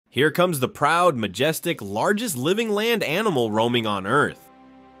Here comes the proud, majestic, largest living land animal roaming on Earth.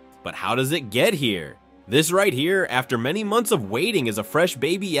 But how does it get here? This right here, after many months of waiting, is a fresh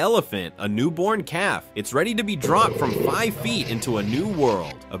baby elephant, a newborn calf. It's ready to be dropped from 5 feet into a new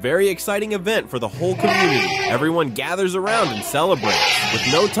world. A very exciting event for the whole community. Everyone gathers around and celebrates. With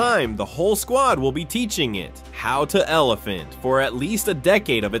no time, the whole squad will be teaching it how to elephant for at least a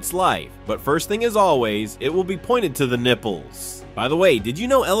decade of its life. But first thing as always, it will be pointed to the nipples. By the way, did you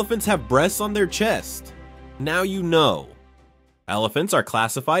know elephants have breasts on their chest? Now you know. Elephants are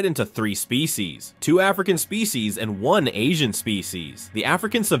classified into 3 species, 2 African species and 1 Asian species. The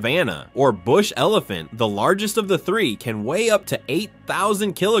African savanna, or bush elephant, the largest of the 3, can weigh up to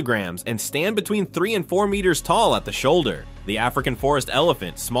 8,000 kilograms and stand between 3 and 4 meters tall at the shoulder. The African forest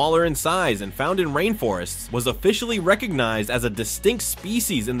elephant, smaller in size and found in rainforests, was officially recognized as a distinct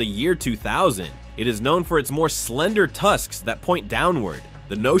species in the year 2000. It is known for its more slender tusks that point downward.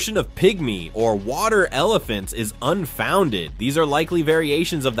 The notion of pygmy or water elephants is unfounded. These are likely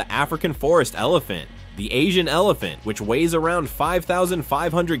variations of the African forest elephant. The Asian elephant, which weighs around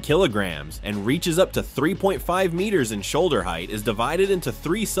 5,500 kilograms and reaches up to 3.5 meters in shoulder height, is divided into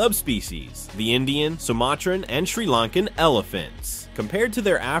 3 subspecies: the Indian, Sumatran, and Sri Lankan elephants. Compared to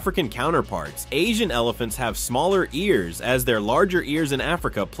their African counterparts, Asian elephants have smaller ears, as their larger ears in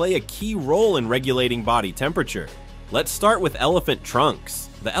Africa play a key role in regulating body temperature. Let's start with elephant trunks.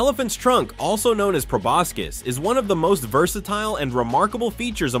 The elephant's trunk, also known as proboscis, is one of the most versatile and remarkable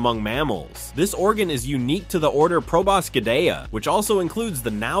features among mammals. This organ is unique to the order Proboscidae, which also includes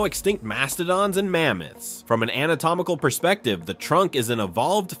the now extinct mastodons and mammoths. From an anatomical perspective, the trunk is an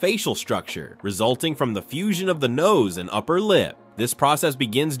evolved facial structure, resulting from the fusion of the nose and upper lip. This process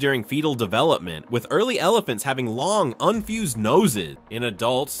begins during fetal development, with early elephants having long, unfused noses. In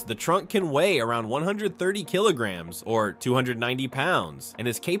adults, the trunk can weigh around 130 kilograms, or 290 pounds, and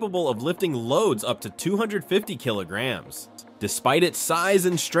is capable of lifting loads up to 250 kilograms. Despite its size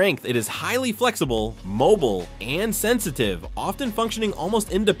and strength, it is highly flexible, mobile, and sensitive, often functioning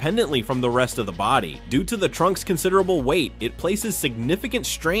almost independently from the rest of the body. Due to the trunk's considerable weight, it places significant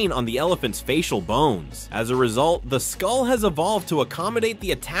strain on the elephant's facial bones. As a result, the skull has evolved to accommodate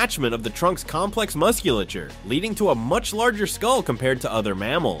the attachment of the trunk's complex musculature, leading to a much larger skull compared to other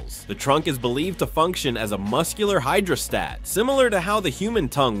mammals. The trunk is believed to function as a muscular hydrostat, similar to how the human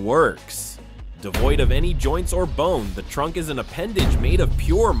tongue works. Devoid of any joints or bone, the trunk is an appendage made of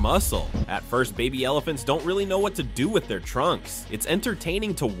pure muscle. At first, baby elephants don't really know what to do with their trunks. It's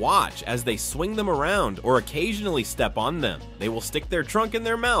entertaining to watch as they swing them around or occasionally step on them. They will stick their trunk in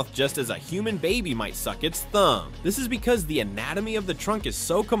their mouth just as a human baby might suck its thumb. This is because the anatomy of the trunk is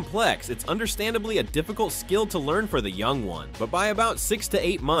so complex, it's understandably a difficult skill to learn for the young one. But by about 6 to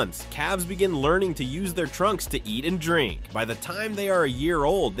 8 months, calves begin learning to use their trunks to eat and drink. By the time they are a year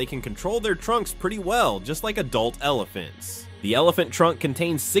old, they can control their trunks pretty well, just like adult elephants. The elephant trunk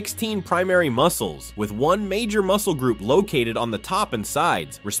contains 16 primary muscles, with 1 major muscle group located on the top and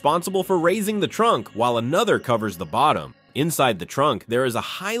sides, responsible for raising the trunk, while another covers the bottom. Inside the trunk, there is a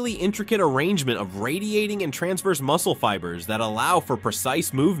highly intricate arrangement of radiating and transverse muscle fibers that allow for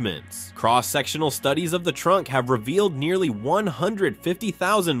precise movements. Cross-sectional studies of the trunk have revealed nearly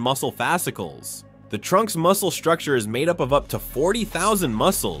 150,000 muscle fascicles. The trunk's muscle structure is made up of up to 40,000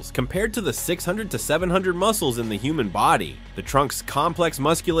 muscles, compared to the 600 to 700 muscles in the human body. The trunk's complex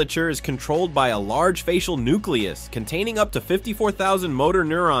musculature is controlled by a large facial nucleus, containing up to 54,000 motor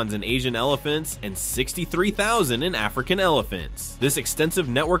neurons in Asian elephants and 63,000 in African elephants. This extensive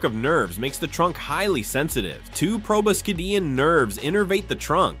network of nerves makes the trunk highly sensitive. 2 proboscidean nerves innervate the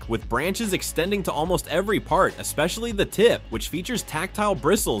trunk, with branches extending to almost every part, especially the tip, which features tactile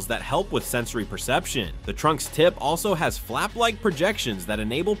bristles that help with sensory perception. The trunk's tip also has flap-like projections that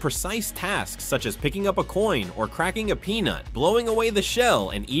enable precise tasks such as picking up a coin or cracking a peanut, blowing away the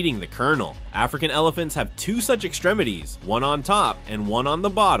shell, and eating the kernel. African elephants have 2 such extremities, one on top and one on the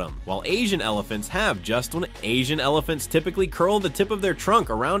bottom, while Asian elephants have just one. Asian elephants typically curl the tip of their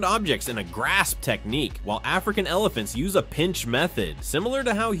trunk around objects in a grasp technique, while African elephants use a pinch method, similar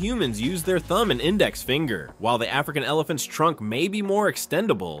to how humans use their thumb and index finger. While the African elephant's trunk may be more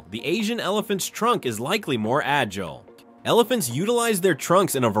extendable, the Asian elephant's trunk is likely more agile. Elephants utilize their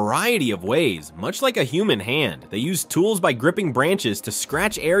trunks in a variety of ways, much like a human hand. They use tools by gripping branches to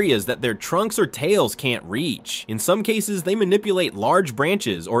scratch areas that their trunks or tails can't reach. In some cases, they manipulate large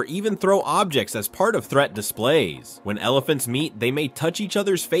branches or even throw objects as part of threat displays. When elephants meet, they may touch each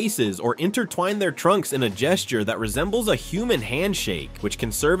other's faces or intertwine their trunks in a gesture that resembles a human handshake, which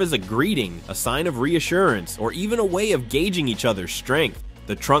can serve as a greeting, a sign of reassurance, or even a way of gauging each other's strength.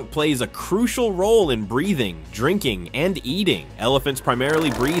 The trunk plays a crucial role in breathing, drinking, and eating. Elephants primarily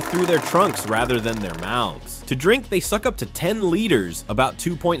breathe through their trunks rather than their mouths. To drink, they suck up to 10 liters, about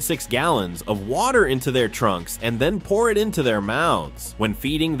 2.6 gallons, of water into their trunks and then pour it into their mouths. When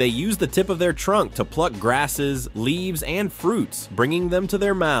feeding, they use the tip of their trunk to pluck grasses, leaves, and fruits, bringing them to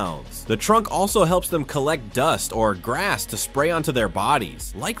their mouths. The trunk also helps them collect dust or grass to spray onto their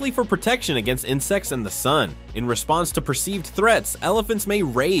bodies, likely for protection against insects and the sun. In response to perceived threats, elephants may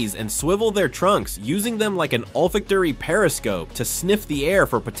raise and swivel their trunks, using them like an olfactory periscope to sniff the air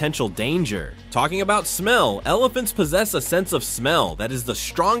for potential danger. Talking about smell, elephants possess a sense of smell that is the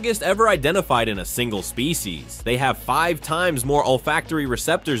strongest ever identified in a single species. They have 5 times more olfactory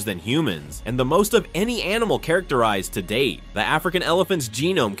receptors than humans, and the most of any animal characterized to date. The African elephant's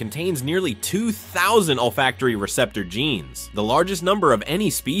genome contains nearly 2,000 olfactory receptor genes, the largest number of any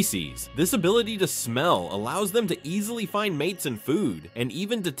species. This ability to smell allows them to easily find mates and food, and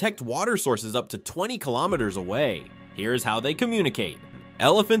even detect water sources up to 20 kilometers away. Here's how they communicate.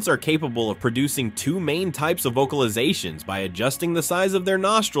 Elephants are capable of producing 2 main types of vocalizations by adjusting the size of their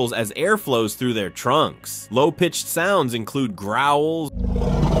nostrils as air flows through their trunks. Low-pitched sounds include growls,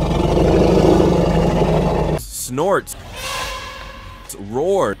 snorts,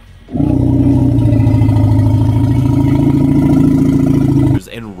 roars,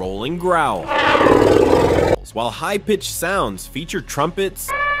 and rolling growls, while high-pitched sounds feature trumpets,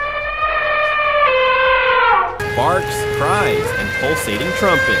 barks, cries, and pulsating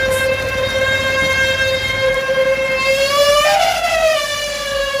trumpets.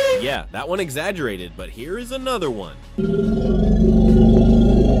 Yeah, that one exaggerated, but here is another one.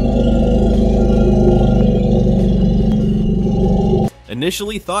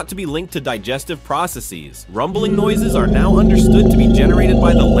 Initially thought to be linked to digestive processes, rumbling noises are now understood to be generated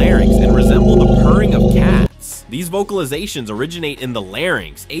by the larynx and resemble the purring of cats. These vocalizations originate in the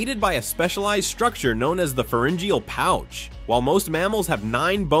larynx, aided by a specialized structure known as the pharyngeal pouch. While most mammals have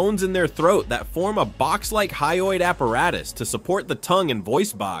 9 bones in their throat that form a box-like hyoid apparatus to support the tongue and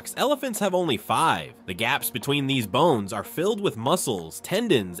voice box, elephants have only 5. The gaps between these bones are filled with muscles,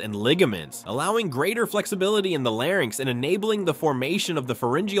 tendons, and ligaments, allowing greater flexibility in the larynx and enabling the formation of the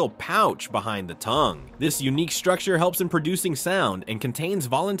pharyngeal pouch behind the tongue. This unique structure helps in producing sound and contains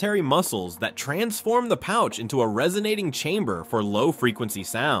voluntary muscles that transform the pouch into a resonating chamber for low-frequency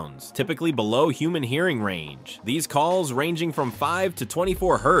sounds, typically below human hearing range. These calls, ranging from 5 to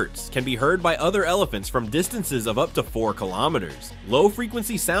 24 hertz, can be heard by other elephants from distances of up to 4 kilometers.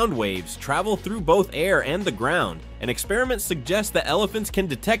 Low-frequency sound waves travel through both air and the ground, and experiments suggest that elephants can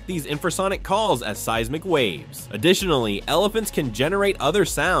detect these infrasonic calls as seismic waves. Additionally, elephants can generate other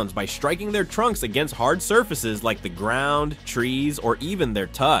sounds by striking their trunks against hard surfaces like the ground, trees, or even their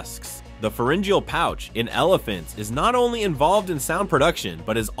tusks. The pharyngeal pouch in elephants is not only involved in sound production,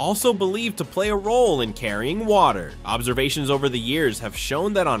 but is also believed to play a role in carrying water. Observations over the years have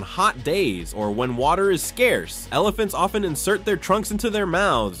shown that on hot days, or when water is scarce, elephants often insert their trunks into their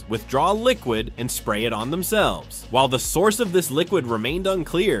mouths, withdraw liquid, and spray it on themselves. While the source of this liquid remained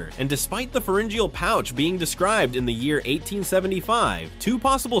unclear, and despite the pharyngeal pouch being described in the year 1875, 2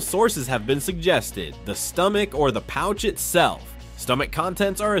 possible sources have been suggested: the stomach or the pouch itself. Stomach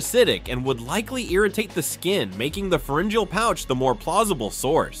contents are acidic and would likely irritate the skin, making the pharyngeal pouch the more plausible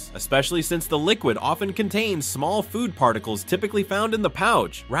source, especially since the liquid often contains small food particles typically found in the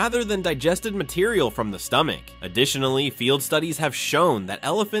pouch, rather than digested material from the stomach. Additionally, field studies have shown that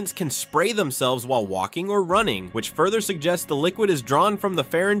elephants can spray themselves while walking or running, which further suggests the liquid is drawn from the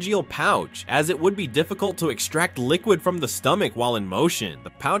pharyngeal pouch, as it would be difficult to extract liquid from the stomach while in motion. The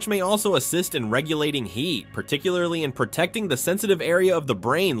pouch may also assist in regulating heat, particularly in protecting the sensitive area of the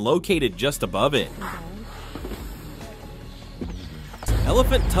brain located just above it.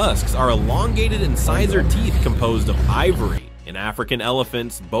 Elephant tusks are elongated incisor teeth composed of ivory. In African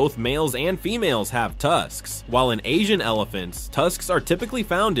elephants, both males and females have tusks, while in Asian elephants, tusks are typically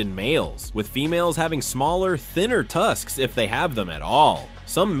found in males, with females having smaller, thinner tusks if they have them at all.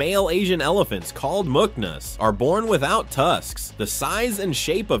 Some male Asian elephants, called muknas, are born without tusks. The size and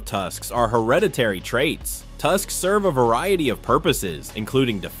shape of tusks are hereditary traits. Tusks serve a variety of purposes,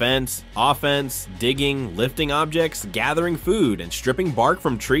 including defense, offense, digging, lifting objects, gathering food, and stripping bark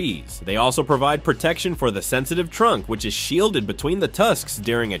from trees. They also provide protection for the sensitive trunk, which is shielded between the tusks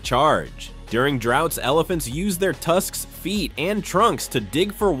during a charge. During droughts, elephants use their tusks, feet, and trunks to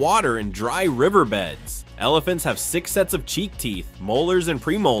dig for water in dry riverbeds. Elephants have 6 sets of cheek teeth, molars and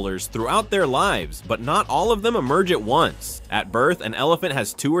premolars throughout their lives, but not all of them emerge at once. At birth, an elephant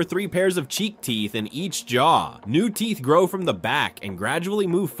has 2 or 3 pairs of cheek teeth in each jaw. New teeth grow from the back and gradually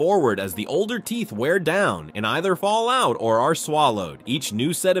move forward as the older teeth wear down and either fall out or are swallowed. Each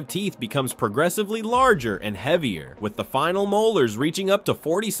new set of teeth becomes progressively larger and heavier, with the final molars reaching up to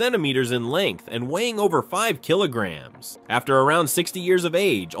 40 centimeters in length and weighing over 5 kilograms. After around 60 years of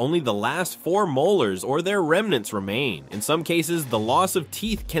age, only the last 4 molars or their remnants remain. In some cases, the loss of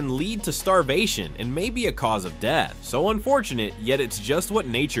teeth can lead to starvation and may be a cause of death. So unfortunate, yet it's just what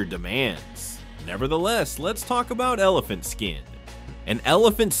nature demands. Nevertheless, let's talk about elephant skin. An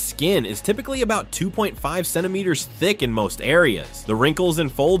elephant's skin is typically about 2.5 centimeters thick in most areas. The wrinkles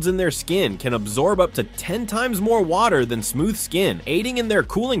and folds in their skin can absorb up to 10 times more water than smooth skin, aiding in their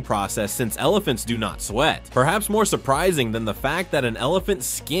cooling process since elephants do not sweat. Perhaps more surprising than the fact that an elephant's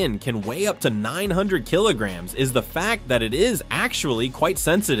skin can weigh up to 900 kilograms is the fact that it is actually quite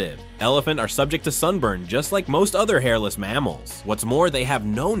sensitive. Elephants are subject to sunburn just like most other hairless mammals. What's more, they have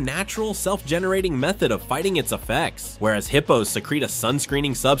no natural self-generating method of fighting its effects, whereas hippos secrete a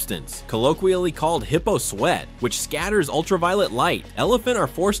sunscreening substance, colloquially called hippo sweat, which scatters ultraviolet light. Elephants are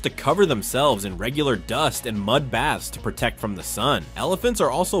forced to cover themselves in regular dust and mud baths to protect from the sun. Elephants are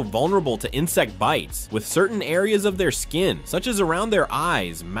also vulnerable to insect bites, with certain areas of their skin, such as around their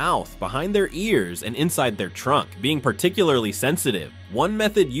eyes, mouth, behind their ears, and inside their trunk, being particularly sensitive. One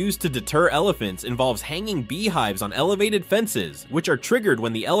method used to deter elephants involves hanging beehives on elevated fences, which are triggered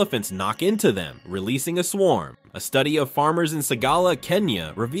when the elephants knock into them, releasing a swarm. A study of farmers in Sagala,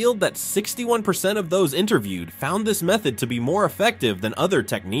 Kenya, revealed that 61% of those interviewed found this method to be more effective than other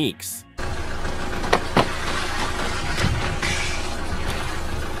techniques.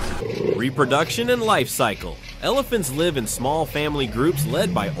 Reproduction and life cycle. Elephants live in small family groups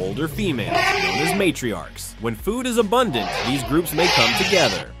led by older females, known as matriarchs. When food is abundant, these groups may come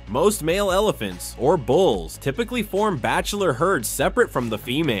together. Most male elephants, or bulls, typically form bachelor herds separate from the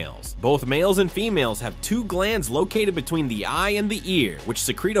females. Both males and females have 2 glands located between the eye and the ear, which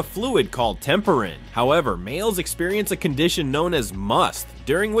secrete a fluid called temperin. However, males experience a condition known as must,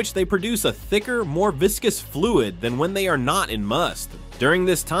 during which they produce a thicker, more viscous fluid than when they are not in must. During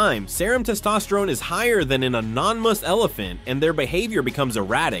this time, serum testosterone is higher than in a non-must elephant, and their behavior becomes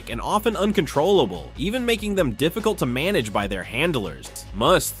erratic and often uncontrollable, even making them difficult to manage by their handlers.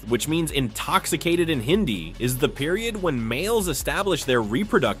 Must, which means intoxicated in Hindi, is the period when males establish their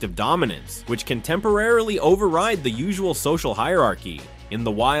reproductive dominance, which can temporarily override the usual social hierarchy. In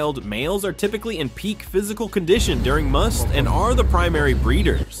the wild, males are typically in peak physical condition during must and are the primary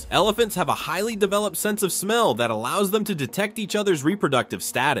breeders. Elephants have a highly developed sense of smell that allows them to detect each other's reproductive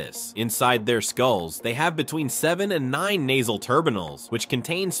status. Inside their skulls, they have between 7 and 9 nasal turbinals, which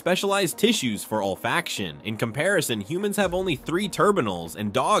contain specialized tissues for olfaction. In comparison, humans have only 3 turbinals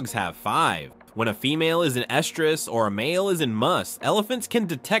and dogs have 5. When a female is in estrus or a male is in must, elephants can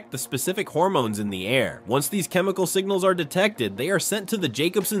detect the specific hormones in the air. Once these chemical signals are detected, they are sent to the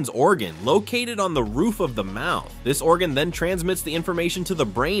Jacobson's organ, located on the roof of the mouth. This organ then transmits the information to the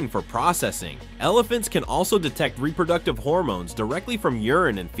brain for processing. Elephants can also detect reproductive hormones directly from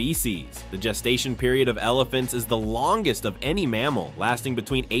urine and feces. The gestation period of elephants is the longest of any mammal, lasting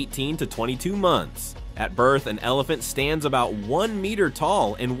between 18 to 22 months. At birth, an elephant stands about 1 meter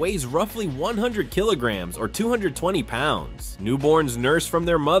tall and weighs roughly 100 kilograms or 220 pounds. Newborns nurse from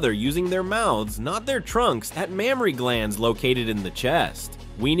their mother using their mouths, not their trunks, at mammary glands located in the chest.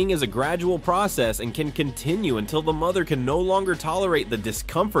 Weaning is a gradual process and can continue until the mother can no longer tolerate the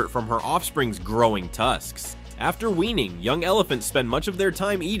discomfort from her offspring's growing tusks. After weaning, young elephants spend much of their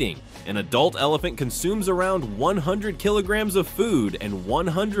time eating. An adult elephant consumes around 100 kilograms of food and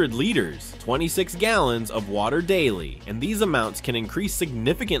 100 liters, 26 gallons of water daily, and these amounts can increase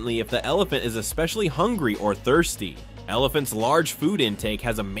significantly if the elephant is especially hungry or thirsty. Elephants' large food intake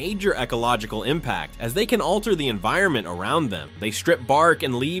has a major ecological impact, as they can alter the environment around them. They strip bark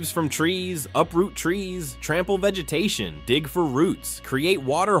and leaves from trees, uproot trees, trample vegetation, dig for roots, create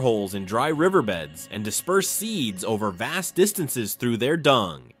water holes in dry riverbeds, and disperse seeds over vast distances through their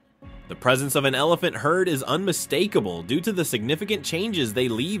dung. The presence of an elephant herd is unmistakable due to the significant changes they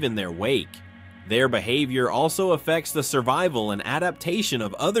leave in their wake. Their behavior also affects the survival and adaptation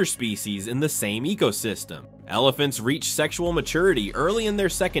of other species in the same ecosystem. Elephants reach sexual maturity early in their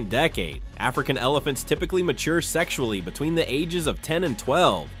second decade. African elephants typically mature sexually between the ages of 10 and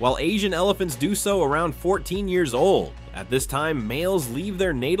 12, while Asian elephants do so around 14 years old. At this time, males leave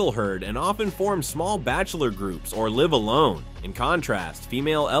their natal herd and often form small bachelor groups or live alone. In contrast,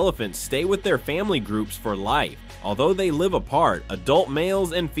 female elephants stay with their family groups for life. Although they live apart, adult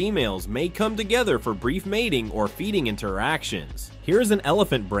males and females may come together for brief mating or feeding interactions. Here's an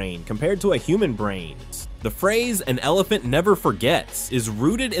elephant brain compared to a human brain. The phrase, "an elephant never forgets," is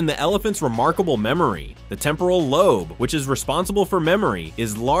rooted in the elephant's remarkable memory. The temporal lobe, which is responsible for memory,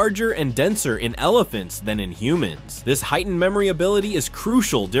 is larger and denser in elephants than in humans. This heightened memory ability is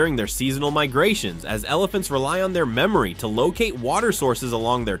crucial during their seasonal migrations, as elephants rely on their memory to locate water sources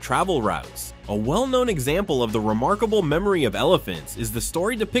along their travel routes. A well-known example of the remarkable memory of elephants is the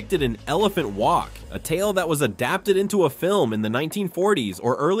story depicted in Elephant Walk, a tale that was adapted into a film in the 1940s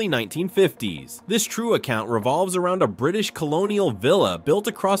or early 1950s. This true account revolves around a British colonial villa built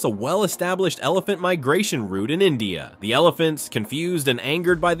across a well-established elephant migration route in India. The elephants, confused and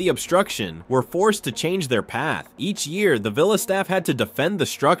angered by the obstruction, were forced to change their path. Each year, the villa staff had to defend the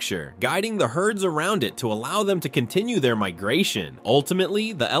structure, guiding the herds around it to allow them to continue their migration.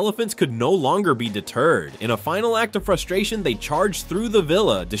 Ultimately, the elephants could no longer be deterred. In a final act of frustration, they charged through the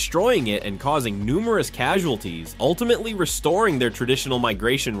villa, destroying it and causing numerous casualties, ultimately restoring their traditional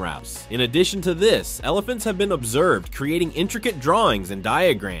migration routes. In addition to this, elephants have been observed creating intricate drawings and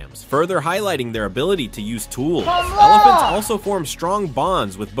diagrams, further highlighting their ability to use tools. Elephants also form strong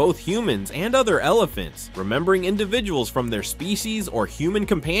bonds with both humans and other elephants, remembering individuals from their species or human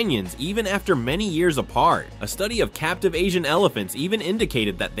companions even after many years apart. A study of captive Asian elephants even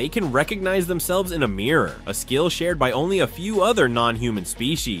indicated that they can recognize themselves in a mirror, a skill shared by only a few other non-human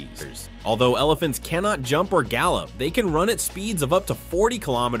species. Although elephants cannot jump or gallop, they can run at speeds of up to 40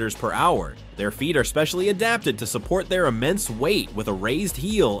 kilometers per hour. Their feet are specially adapted to support their immense weight with a raised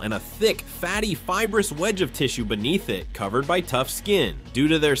heel and a thick, fatty, fibrous wedge of tissue beneath it, covered by tough skin. Due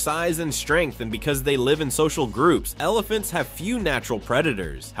to their size and strength and because they live in social groups, elephants have few natural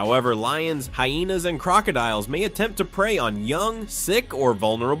predators. However, lions, hyenas, and crocodiles may attempt to prey on young, sick, or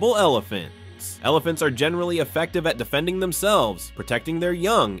vulnerable elephants. Elephants are generally effective at defending themselves, protecting their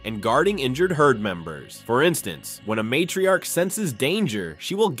young, and guarding injured herd members. For instance, when a matriarch senses danger,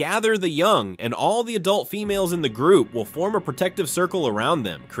 she will gather the young, and all the adult females in the group will form a protective circle around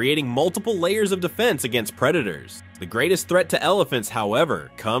them, creating multiple layers of defense against predators. The greatest threat to elephants,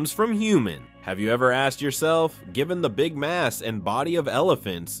 however, comes from humans. Have you ever asked yourself, given the big mass and body of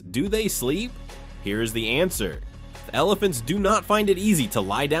elephants, do they sleep? Here's the answer. Elephants do not find it easy to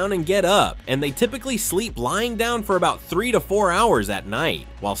lie down and get up, and they typically sleep lying down for about 3 to 4 hours at night.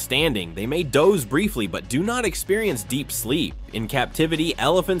 While standing, they may doze briefly but do not experience deep sleep. In captivity,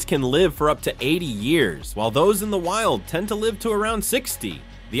 elephants can live for up to 80 years, while those in the wild tend to live to around 60.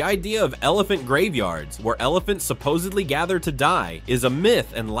 The idea of elephant graveyards, where elephants supposedly gather to die, is a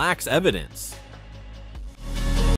myth and lacks evidence.